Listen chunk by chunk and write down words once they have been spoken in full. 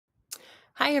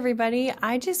Hi, everybody.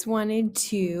 I just wanted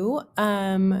to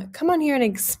come on here and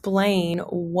explain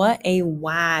what a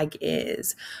WAG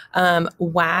is.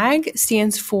 WAG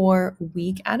stands for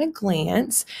Week at a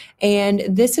Glance, and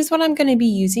this is what I'm going to be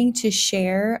using to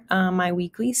share my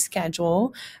weekly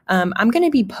schedule. I'm going to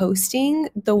be posting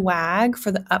the WAG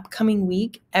for the upcoming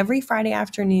week every Friday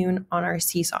afternoon on our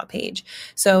Seesaw page.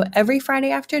 So every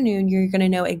Friday afternoon, you're going to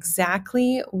know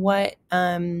exactly what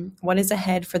is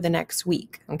ahead for the next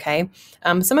week. Okay.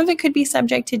 Some of it could be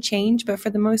subject to change, but for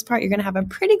the most part, you're going to have a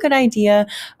pretty good idea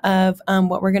of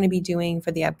what we're going to be doing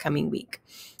for the upcoming week.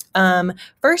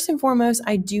 First and foremost,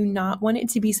 I do not want it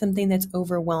to be something that's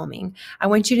overwhelming. I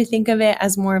want you to think of it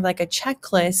as more of like a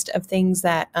checklist of things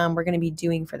that we're going to be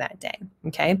doing for that day.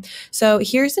 Okay. So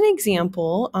here's an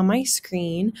example on my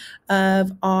screen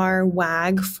of our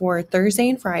WAG for Thursday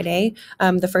and Friday,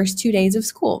 the first 2 days of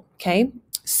school. Okay.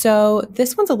 So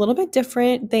this one's a little bit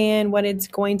different than what it's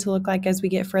going to look like as we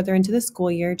get further into the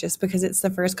school year, just because it's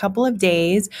the first couple of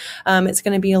days. It's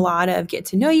going to be a lot of get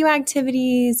to know you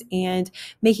activities and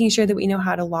making sure that we know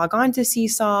how to log on to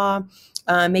Seesaw,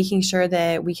 making sure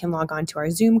that we can log on to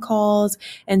our Zoom calls,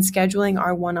 and scheduling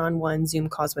our one-on-one Zoom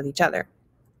calls with each other.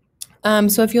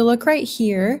 So if you look right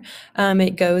here,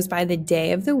 it goes by the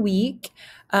day of the week.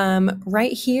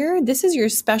 Right here, this is your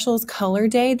specials color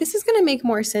day. This is going to make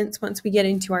more sense once we get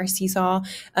into our Seesaw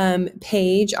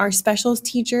page. Our specials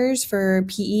teachers for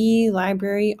PE,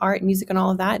 library, art, music, and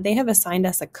all of that, they have assigned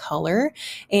us a color,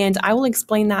 and I will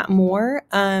explain that more.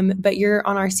 But you're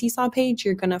on our Seesaw page,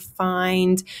 you're going to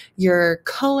find your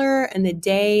color and the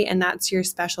day, and that's your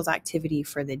specials activity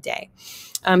for the day.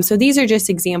 So these are just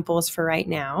examples for right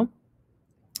now.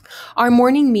 Our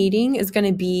morning meeting is going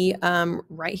to be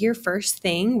right here first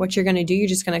thing. What you're going to do, you're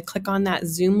just going to click on that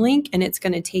Zoom link and it's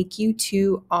going to take you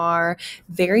to our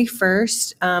very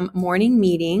first morning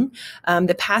meeting.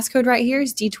 The passcode right here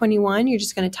is D21. You're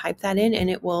just going to type that in and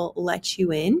it will let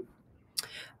you in.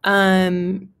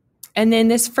 And then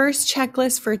this first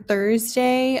checklist for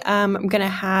Thursday, I'm going to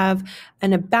have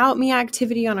an About Me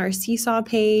activity on our Seesaw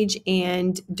page.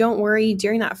 And don't worry,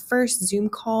 during that first Zoom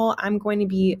call, I'm going to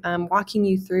be walking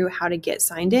you through how to get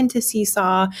signed into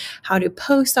Seesaw, how to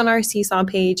post on our Seesaw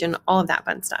page, and all of that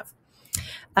fun stuff.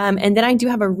 And then I do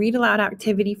have a read aloud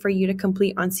activity for you to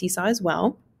complete on Seesaw as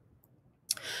well.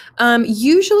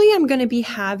 Usually I'm going to be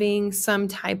having some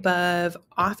type of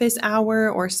office hour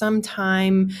or some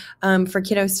time for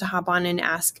kiddos to hop on and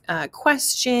ask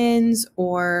questions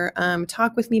or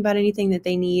talk with me about anything that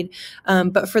they need.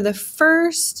 But for the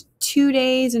first 2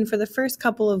 days and for the first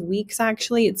couple of weeks,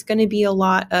 actually, it's going to be a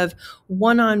lot of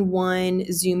one-on-one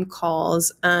Zoom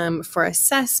calls for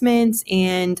assessments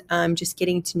and just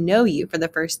getting to know you for the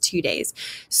first 2 days.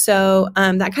 So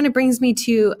that kind of brings me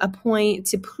to a point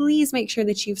to please make sure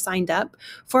that you've signed up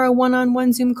for a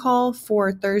one-on-one Zoom call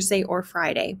for Thursday or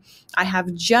Friday. I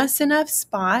have just enough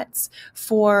spots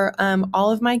for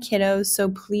all of my kiddos, so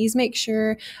please make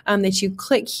sure that you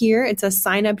click here. It's a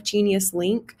Sign Up Genius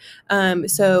link.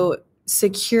 So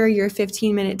secure your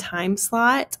 15-minute time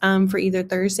slot for either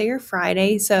Thursday or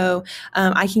Friday so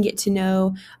I can get to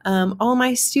know all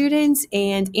my students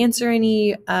and answer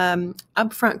any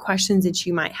upfront questions that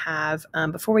you might have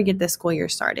before we get the school year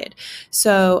started.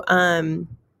 So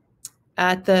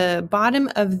at the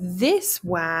bottom of this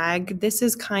WAG, this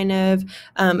is kind of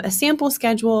a sample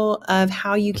schedule of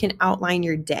how you can outline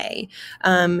your day.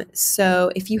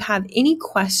 So if you have any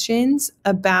questions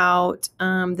about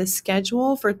the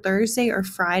schedule for Thursday or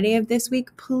Friday of this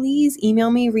week, please email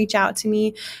me, reach out to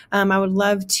me. I would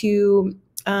love to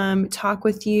talk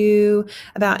with you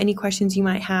about any questions you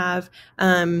might have.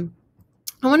 I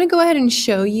want to go ahead and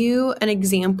show you an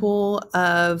example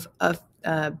of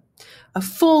a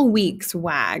full week's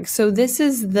WAG. So this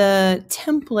is the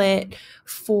template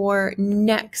for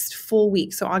next full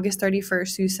week, so August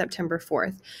 31st through September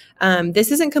 4th.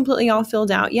 This isn't completely all filled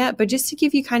out yet, but just to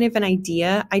give you kind of an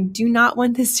idea, I do not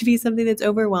want this to be something that's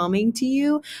overwhelming to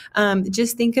you.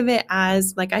 Just think of it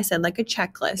as, like I said, like a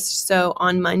checklist. So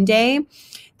on Monday,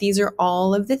 these are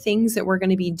all of the things that we're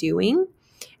going to be doing.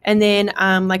 And then,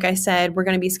 like I said, we're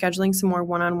going to be scheduling some more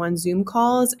one-on-one Zoom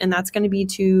calls, and that's going to be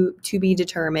to be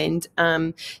determined,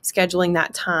 scheduling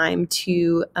that time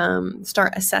to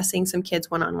start assessing some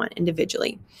kids one-on-one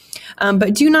individually.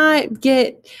 But do not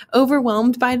get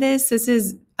overwhelmed by this. This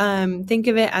is, think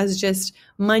of it as just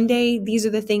Monday. These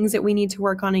are the things that we need to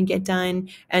work on and get done,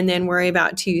 and then worry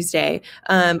about Tuesday.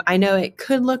 I know it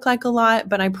could look like a lot,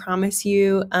 but I promise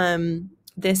you,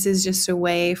 this is just a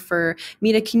way for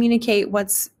me to communicate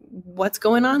what's what's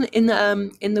going on in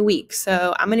the week.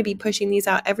 So I'm going to be pushing these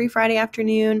out every Friday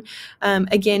afternoon.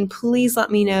 Again, please let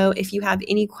me know if you have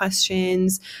any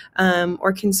questions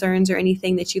or concerns or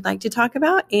anything that you'd like to talk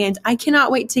about. And I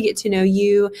cannot wait to get to know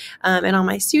you and all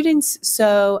my students.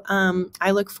 So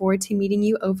I look forward to meeting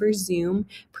you over Zoom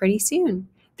pretty soon.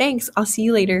 Thanks. I'll see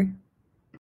you later.